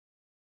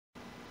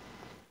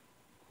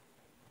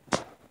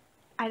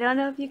I don't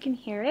know if you can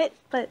hear it,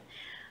 but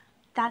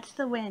that's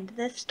the wind.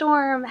 This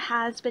storm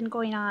has been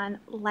going on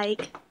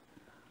like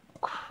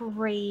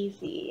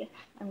crazy.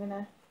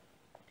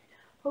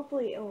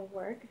 Hopefully it will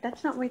work.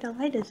 That's not where the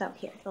light is out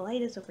here. The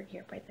light is over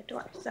here by the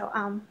door. So,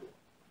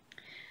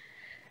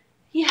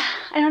 yeah,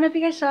 I don't know if you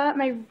guys saw it.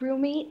 My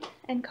roommate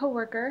and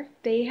coworker,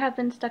 they have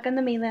been stuck on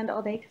the mainland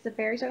all day because the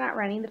ferries are not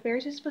running. The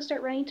ferries are supposed to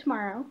start running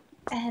tomorrow.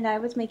 And I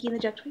was making the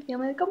joke to my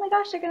family, like, oh my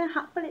gosh, they're going to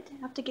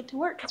have to get to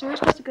work because we're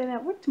supposed to go to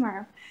work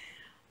tomorrow.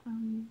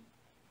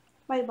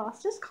 My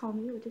boss just called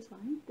me, which is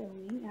fine. They're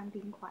leaving, and I'm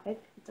being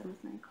quiet because it's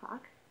almost 9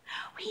 o'clock.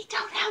 We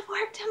don't have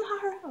work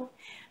tomorrow!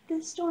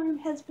 The storm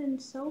has been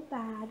so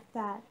bad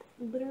that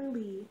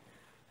literally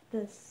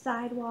the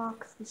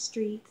sidewalks, the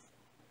streets,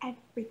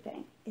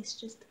 everything is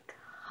just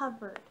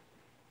covered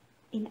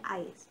in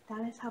ice.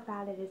 That is how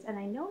bad it is, and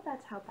I know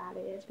that's how bad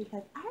it is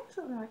because I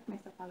accidentally locked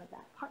myself out of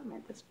that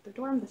apartment, the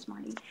dorm this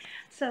morning.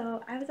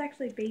 So I was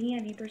actually banging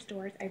at neighbors'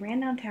 doors. I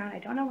ran downtown. I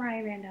don't know why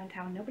I ran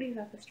downtown. Nobody was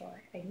at the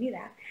store. I knew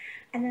that.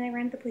 And then I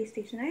ran to the police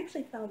station. I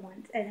actually fell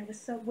once, and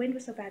wind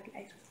was so bad the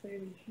ice was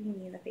literally hitting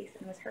me in the face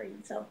and was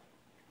hurting. So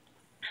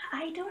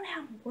I don't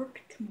have work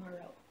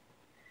tomorrow.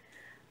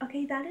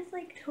 Okay, that is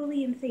like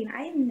totally insane.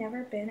 I have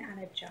never been at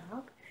a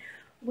job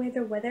where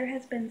the weather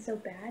has been so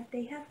bad,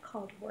 they have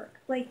called work.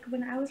 Like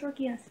when I was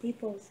working at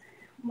Staples,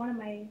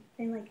 in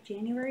like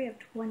January of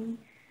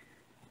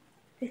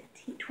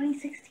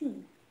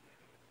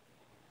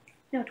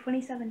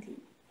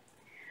 2017.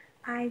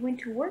 I went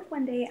to work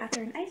one day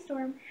after an ice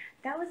storm.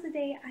 That was the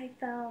day I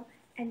fell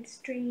and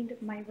strained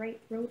my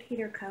right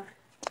rotator cuff,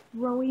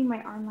 throwing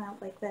my arm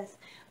out like this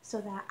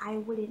so that I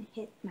wouldn't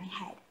hit my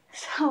head.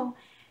 So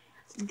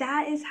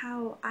that is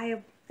how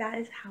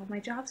my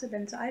jobs have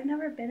been. So I've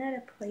never been at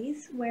a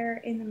place where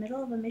in the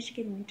middle of a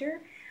Michigan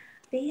winter,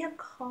 they have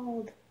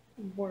called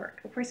work.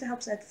 Of course, it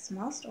helps that it's a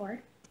small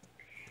store,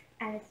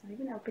 and it's not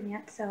even open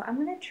yet. So I'm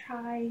gonna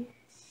try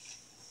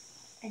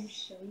and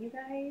show you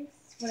guys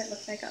what it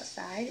looks like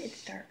outside.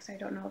 It's dark, so I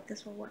don't know if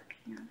this will work.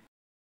 Hang on.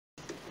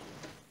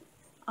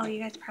 Oh, you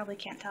guys probably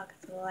can't tell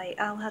because of the light.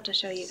 I'll have to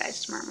show you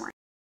guys tomorrow morning.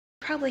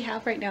 Probably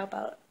have right now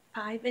about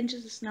 5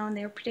 inches of snow, and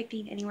they were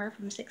predicting anywhere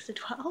from 6 to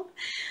 12.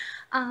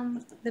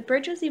 The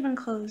bridge was even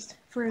closed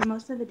for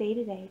most of the day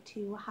today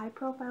to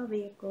high-profile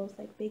vehicles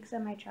like big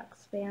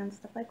semi-trucks, vans,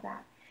 stuff like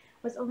that.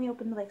 It was only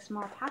open to like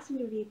small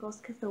passenger vehicles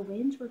because the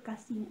winds were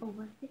gusting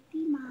over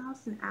 50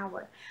 miles an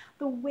hour.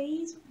 The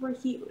waves were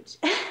huge.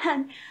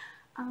 And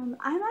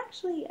I'm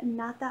actually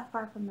not that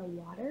far from the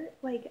water.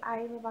 Like,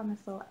 I live on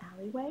this little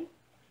alleyway,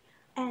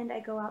 and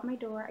I go out my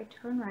door, I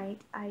turn right,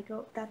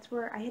 that's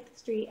where I hit the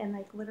street, and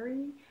like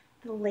literally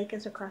the lake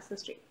is across the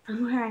street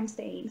from where I'm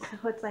staying.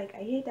 So it's like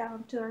I hit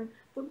down, turn,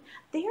 boom.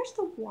 There's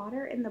the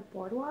water in the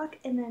boardwalk,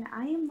 and then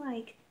I am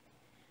like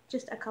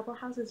just a couple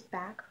houses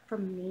back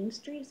from Main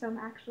Street. So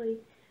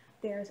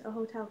there's a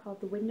hotel called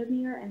the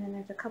Windermere, and then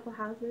there's a couple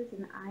houses,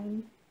 and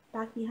I'm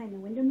back behind the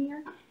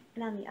Windermere.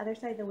 And on the other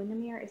side of the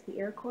Windermere is the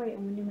Iroquois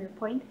and Windermere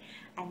Point,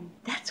 and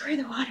that's where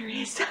the water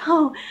is.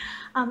 So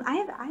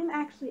I'm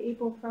actually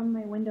able, from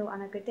my window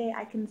on a good day,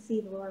 I can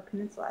see the Lower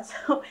Peninsula.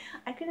 So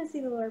I couldn't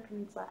see the Lower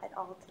Peninsula at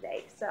all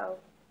today. So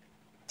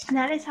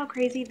that is how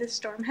crazy this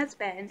storm has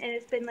been, and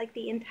it's been like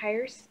the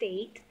entire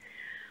state.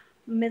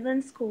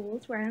 Midland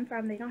schools, where I'm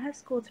from, they don't have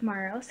school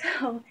tomorrow,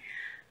 so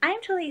I'm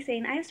totally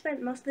insane. I've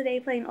spent most of the day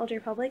playing Old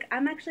Republic.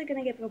 I'm actually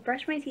going to go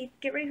brush my teeth,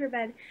 get ready for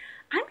bed.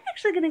 I'm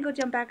actually going to go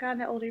jump back on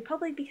to Old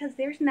Republic because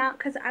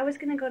I was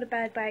going to go to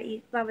bed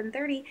by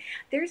 11:30.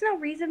 There's no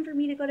reason for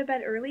me to go to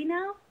bed early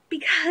now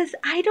because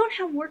I don't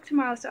have work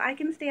tomorrow, so I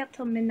can stay up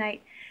till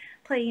midnight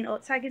playing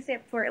so I can stay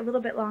up for a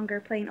little bit longer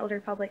playing Old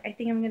Republic. I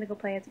think I'm going to go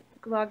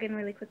log in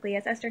really quickly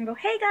as Esther and go,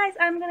 hey guys,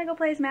 I'm going to go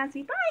play as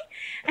Massey, bye!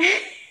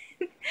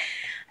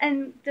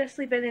 And just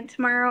sleep in. And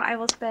tomorrow I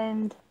will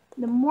spend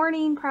the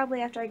morning,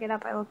 probably after I get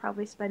up, I will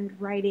probably spend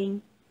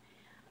writing,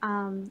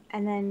 and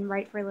then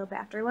write for a little bit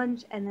after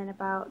lunch, and then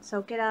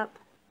get up,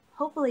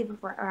 hopefully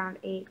before around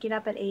 8, get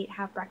up at 8,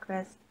 have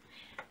breakfast,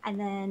 and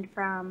then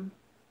I'm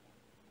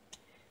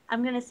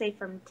going to say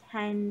from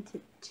 10 to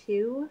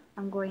 2,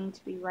 I'm going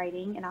to be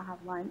writing, and I'll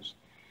have lunch,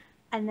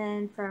 and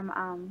then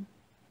from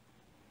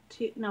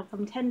 10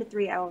 to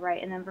 3 I will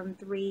write, and then from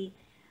 3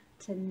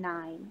 to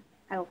 9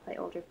 I will play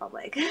Old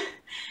Republic,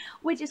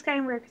 which is kind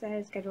of weird because I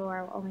had a schedule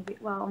where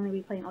I'll only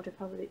be playing Old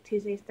Republic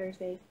Tuesdays,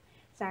 Thursdays,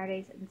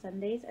 Saturdays, and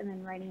Sundays, and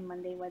then writing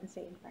Monday,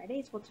 Wednesday, and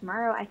Fridays. Well,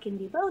 tomorrow I can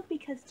do both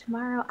because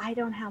tomorrow I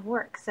don't have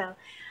work. So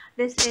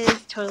this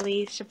is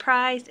totally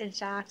surprised and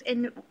shocked.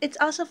 And it's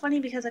also funny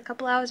because a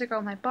couple hours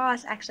ago, my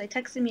boss actually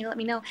texted me to let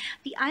me know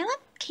the island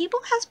cable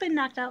has been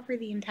knocked out for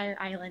the entire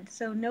island.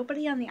 So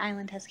nobody on the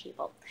island has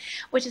cable,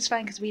 which is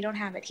fine because we don't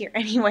have it here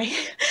anyway.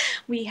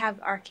 We have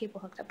our cable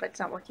hooked up, but it's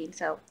not working.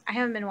 So I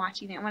haven't been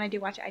watching it. When I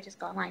do watch it, I just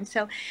go online.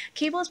 So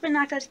cable has been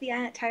knocked out to the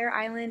entire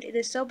island. It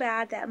is so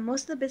bad that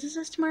most of the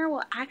businesses tomorrow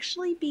will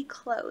actually be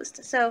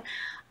closed. So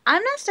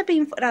I'm not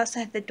stepping foot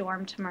outside the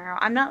dorm tomorrow.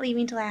 I'm not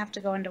leaving till I have to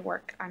go into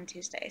work on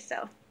Tuesday.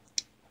 So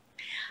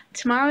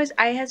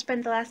I have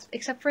spent the last,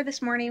 except for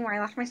this morning where I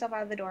locked myself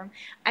out of the dorm,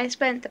 I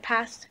spent the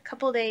past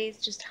couple days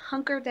just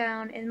hunkered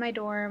down in my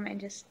dorm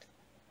and just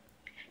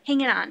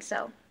hanging on.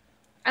 So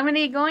I'm gonna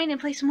get going and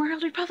play some more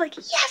Old Republic.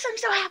 Yes, I'm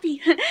so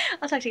happy.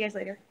 I'll talk to you guys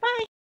later.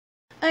 Bye.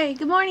 Alright,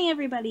 good morning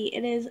everybody.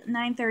 It is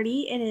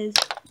 9:30. It is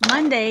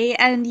Monday,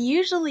 and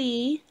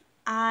usually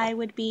I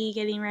would be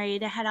getting ready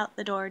to head out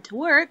the door to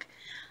work.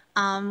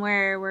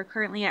 Where we're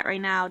currently at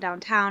right now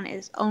downtown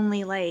is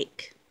only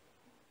like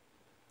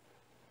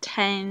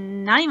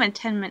 10, not even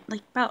 10 minutes,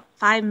 like about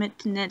 5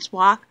 minutes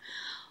walk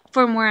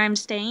from where I'm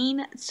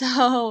staying.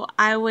 So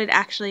I would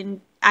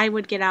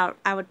get out,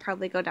 I would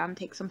probably go down and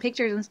take some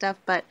pictures and stuff,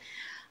 but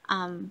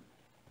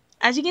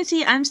as you can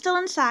see, I'm still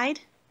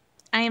inside.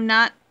 I am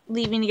not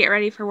leaving to get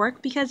ready for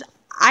work because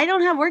I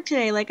don't have work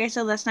today, like I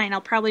said last night, and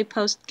I'll probably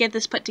get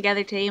this put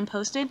together today and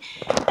posted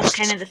as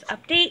kind of this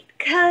update,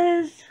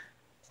 because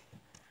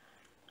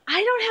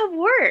I don't have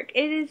work.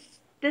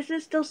 This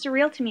is still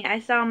surreal to me. I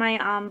saw my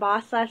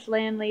boss /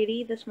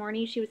 landlady this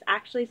morning. She was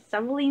actually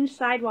shoveling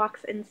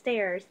sidewalks and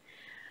stairs.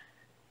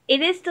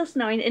 It is still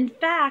snowing. In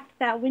fact,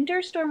 that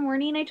winter storm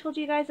warning I told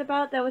you guys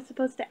about that was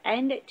supposed to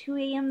end at 2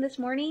 a.m. this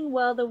morning,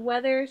 well, the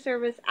weather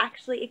service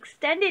actually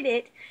extended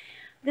it.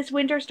 This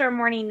winter storm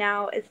warning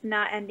now is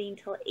not ending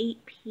till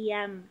 8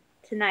 p.m.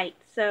 tonight.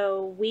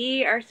 So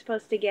we are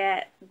supposed to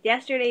get,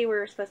 yesterday we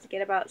were supposed to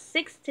get about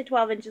 6 to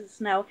 12 inches of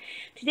snow.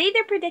 Today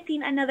they're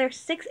predicting another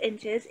 6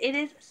 inches. It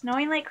is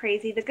snowing like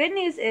crazy. The good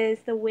news is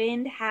the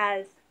wind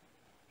has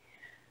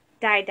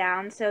died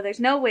down, so there's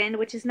no wind,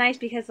 which is nice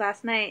because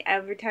last night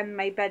every time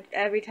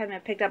I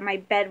picked up, my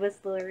bed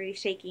was literally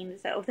shaking.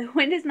 So the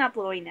wind is not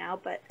blowing now,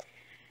 but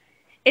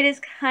it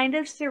is kind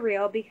of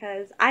surreal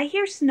because I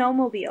hear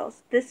snowmobiles.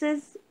 This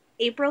is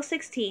April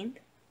 16th,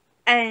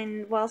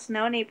 and while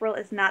snow in April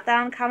is not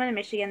that uncommon in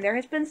Michigan, there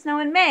has been snow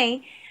in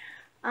May.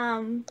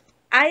 I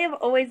have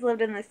always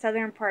lived in the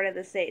southern part of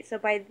the state, so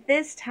by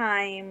this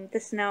time the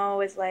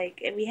snow is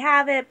like, we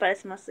have it, but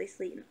it's mostly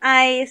sleet and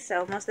ice,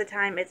 so most of the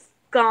time it's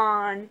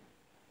gone.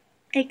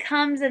 It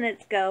comes and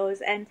it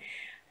goes, and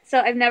so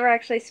I've never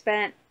actually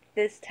spent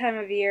this time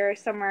of year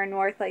somewhere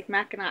north like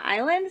Mackinac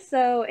Island,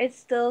 so it's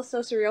still so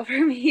surreal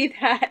for me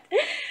that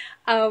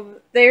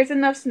there's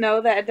enough snow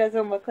that it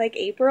doesn't look like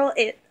April.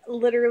 It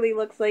literally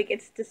looks like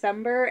it's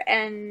December,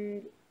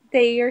 and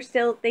they can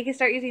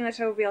start using the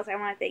snowmobiles, I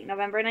want to think,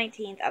 November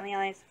 19th on the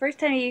island. It's the first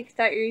time you can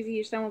start using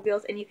your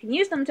snowmobiles, and you can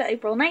use them till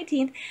April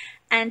 19th,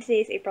 and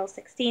today's April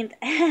 16th,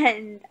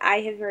 and I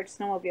have heard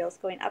snowmobiles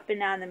going up and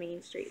down the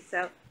main street,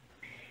 so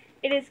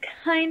it is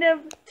kind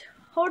of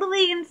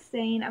totally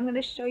insane. I'm going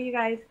to show you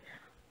guys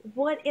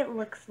what it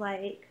looks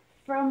like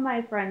from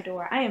my front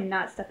door. I am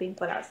not stepping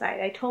foot outside.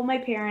 I told my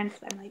parents,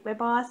 I'm like, my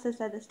boss has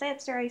said the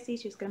steps are icy.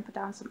 She was going to put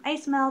down some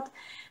ice melt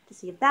to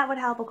see if that would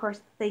help. Of course,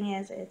 the thing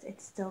is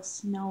it's still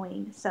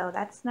snowing, so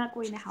that's not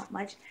going to help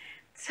much.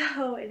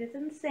 So it is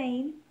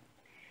insane.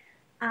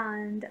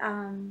 And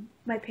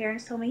my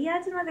parents told me, yeah,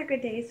 it's another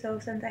good day. So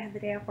since I have the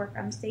day off work,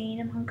 I'm staying,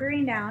 I'm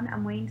hunkering down.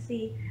 I'm waiting to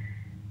see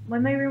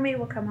when my roommate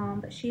will come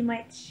home, but she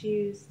might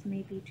choose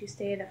maybe to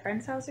stay at a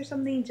friend's house or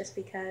something just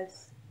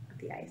because of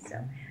the ice. So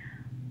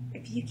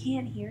if you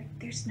can't hear,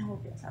 there's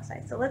snowmobiles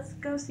outside. So let's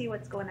go see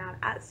what's going on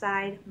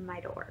outside my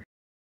door.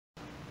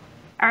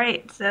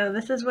 Alright, so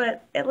this is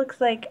what it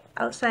looks like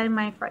outside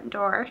my front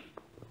door,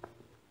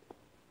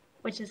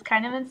 which is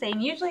kind of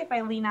insane. Usually if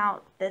I lean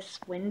out this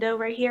window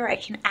right here, I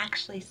can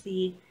actually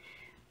see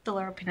the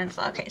Lower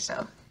Peninsula. Okay,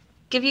 so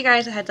give you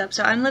guys a heads up.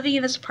 So I'm living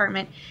in this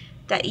apartment.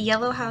 That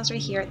yellow house right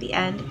here at the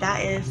end,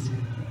 that is,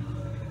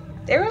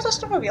 there was a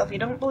snowmobile if you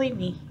don't believe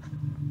me.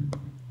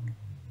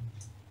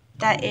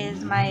 That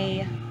is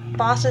my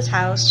boss's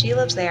house. She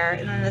lives there,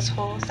 and then this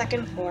whole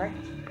second floor.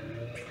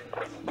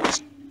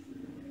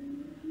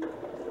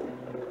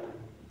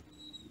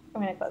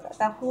 I'm gonna close that.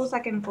 That whole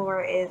second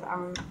floor is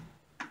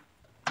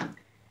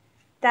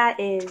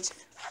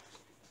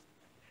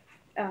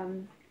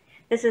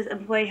this is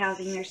employee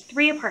housing. There's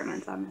 3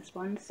 apartments on this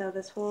one, so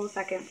this whole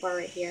second floor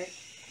right here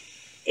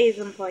is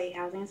employee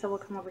housing. So we'll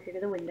come over here to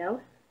the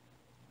window.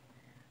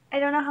 I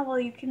don't know how well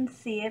you can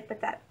see it, but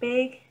that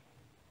big,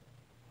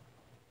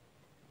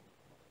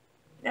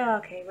 oh,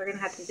 okay, we're gonna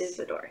have to do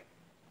the door.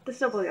 The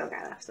snowmobile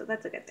guy left, so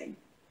that's a good thing.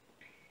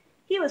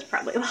 He was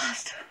probably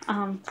lost.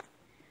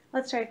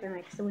 Let's try it for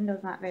because the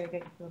window's not very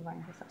good for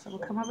the stuff. So we'll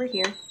come over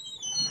here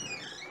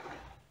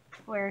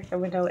where the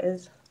window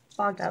is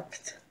fogged up.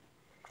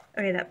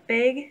 Okay, that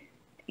big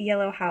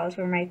yellow house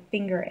where my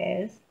finger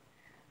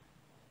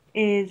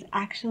is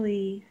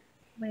actually,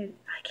 wait,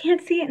 I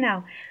can't see it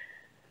now.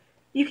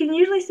 You can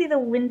usually see the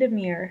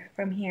Windermere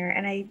from here,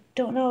 and I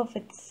don't know if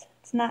it's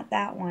not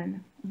that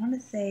one. I want to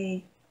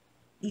say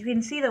you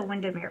can see the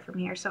Windermere from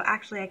here. So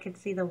actually I could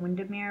see the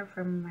Windermere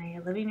from my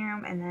living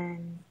room, and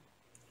then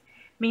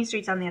Main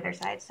Street's on the other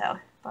side. So,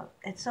 but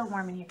it's so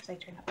warm in here because I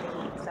turned up the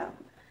heat. So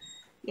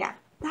yeah,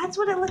 that's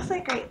what it looks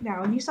like right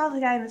now. And you saw the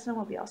guy in the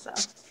snowmobile, so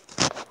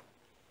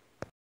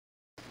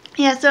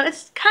yeah, so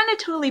it's kind of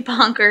totally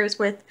bonkers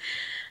with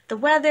the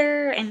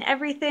weather and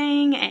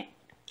everything.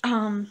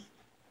 And,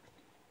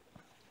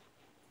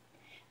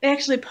 they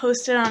actually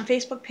posted on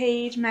Facebook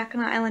page,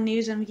 Mackinac Island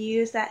News and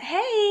Views, that,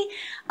 hey,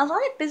 a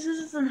lot of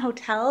businesses and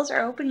hotels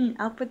are opening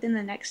up within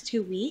the next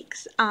 2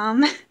 weeks.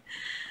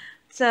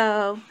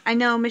 So I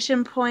know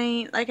Mission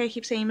Point, like I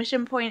keep saying,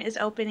 Mission Point is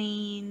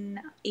opening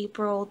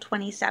April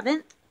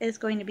 27th, is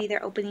going to be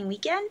their opening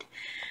weekend.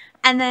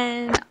 And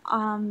then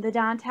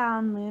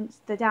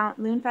the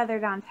Loon Feather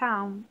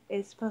downtown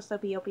is supposed to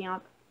be opening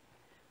up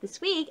this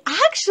week.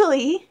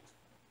 Actually,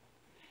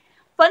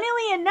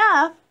 funnily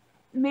enough,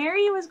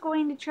 Mary was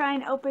going to try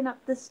and open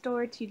up the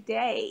store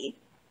today.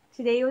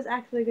 Today was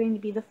actually going to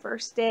be the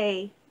first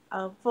day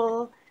of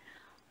full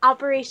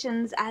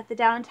operations at the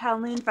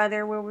downtown Loon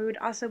Feather, where we would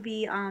also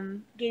be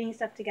getting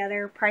stuff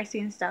together,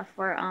 pricing stuff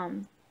for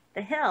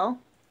the hill.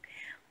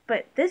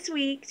 But this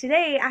week,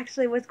 today,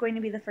 actually was going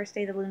to be the first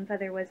day the Loon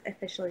Feather was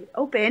officially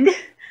opened.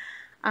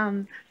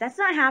 That's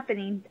not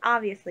happening,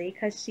 obviously,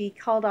 because she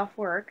called off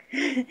work.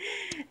 And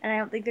I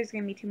don't think there's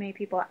going to be too many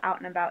people out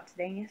and about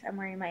today. I'm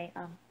wearing my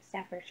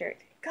Stafford shirt.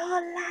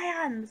 Go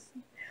Lions!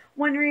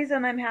 One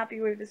reason I'm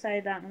happy we've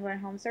decided that I'm going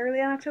home so early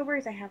in October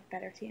is I have a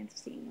better chance of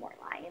seeing more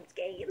Lions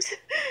games.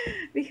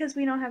 Because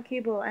we don't have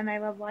cable, and I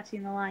love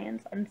watching the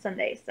Lions on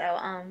Sunday. So,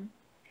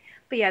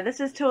 but yeah, this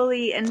is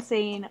totally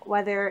insane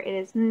weather. It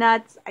is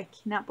nuts. I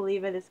cannot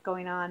believe it is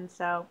going on.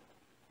 So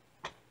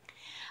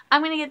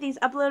I'm going to get these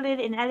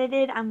uploaded and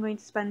edited. I'm going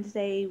to spend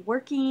today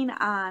working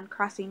on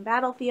Crossing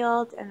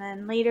Battlefield, and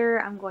then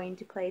later I'm going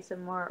to play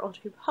some more Old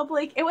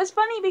Republic. It was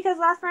funny because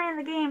last night in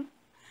the game,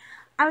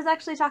 I was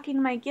actually talking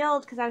to my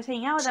guild because I was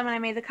hanging out with them, and I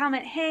made the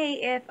comment,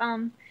 hey, if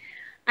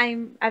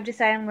I've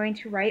decided I'm going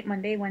to write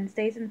Monday,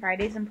 Wednesdays, and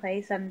Fridays and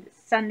play some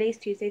Sundays,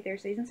 Tuesdays,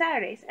 Thursdays, and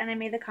Saturdays. And I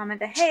made the comment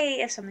that,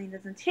 hey, if something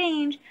doesn't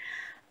change,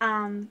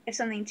 if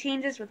something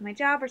changes with my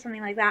job or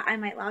something like that, I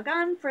might log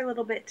on for a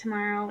little bit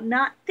tomorrow,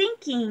 not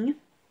thinking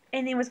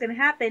anything was going to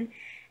happen.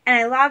 And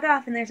I log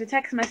off, and there's a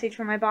text message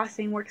from my boss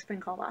saying work's been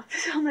called off.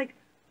 So I'm like,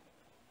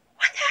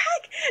 what the heck?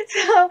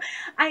 So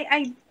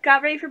I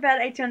got ready for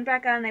bed, I turned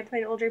back on, and I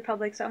played Old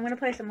Republic. So I'm going to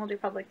play some Old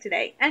Republic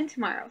today and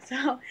tomorrow.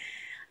 So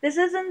this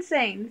is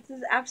insane. This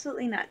is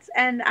absolutely nuts.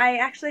 And I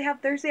actually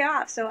have Thursday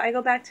off. So I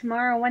go back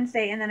tomorrow,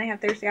 Wednesday, and then I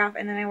have Thursday off.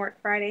 And then I work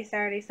Friday,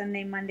 Saturday,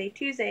 Sunday, Monday,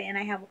 Tuesday, and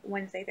I have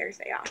Wednesday,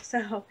 Thursday off.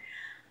 So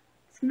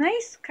it's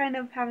nice kind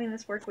of having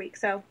this work week.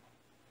 So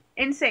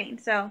insane.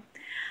 So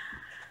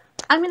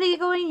I'm going to get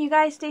going. You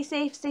guys stay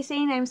safe, stay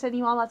sane. I'm sending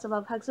you all lots of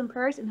love, hugs, and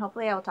prayers. And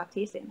hopefully I will talk to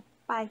you soon.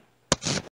 Bye.